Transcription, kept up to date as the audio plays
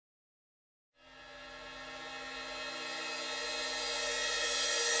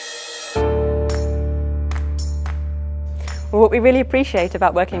Well, what we really appreciate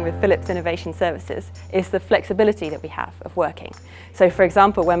about working with Philips Innovation Services is the flexibility that we have of working. So for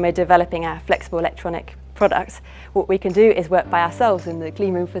example, when we're developing our flexible electronic products, what we can do is work by ourselves in the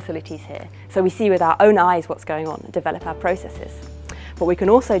clean room facilities here. So we see with our own eyes what's going on and develop our processes. What we can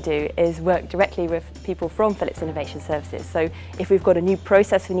also do is work directly with people from Philips Innovation Services. So if we've got a new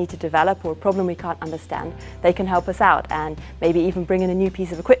process we need to develop or a problem we can't understand, they can help us out and maybe even bring in a new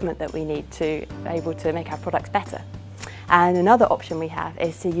piece of equipment that we need to be able to make our products better. And another option we have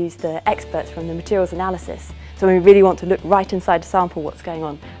is to use the experts from the materials analysis. So when we really want to look right inside the sample what's going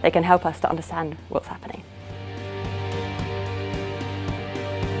on, they can help us to understand what's happening.